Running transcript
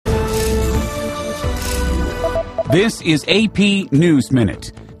This is AP News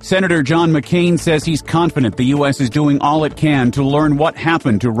Minute. Senator John McCain says he's confident the U.S. is doing all it can to learn what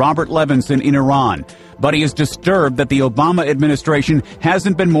happened to Robert Levin in Iran, but he is disturbed that the Obama administration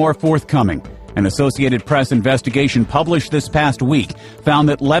hasn't been more forthcoming. An Associated Press investigation published this past week found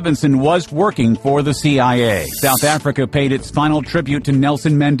that Levinson was working for the CIA. South Africa paid its final tribute to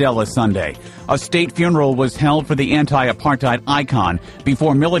Nelson Mandela Sunday. A state funeral was held for the anti-apartheid icon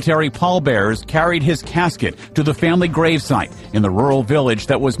before military pallbearers carried his casket to the family gravesite in the rural village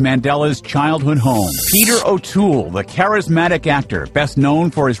that was Mandela's childhood home. Peter O'Toole, the charismatic actor best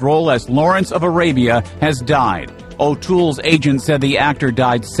known for his role as Lawrence of Arabia, has died. O'Toole's agent said the actor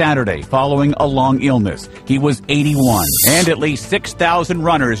died Saturday following a long illness. He was 81. And at least 6,000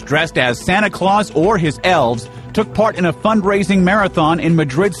 runners dressed as Santa Claus or his elves took part in a fundraising marathon in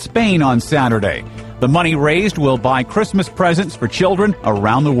Madrid, Spain on Saturday. The money raised will buy Christmas presents for children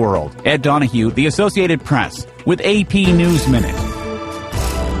around the world. Ed Donahue, The Associated Press, with AP News Minute.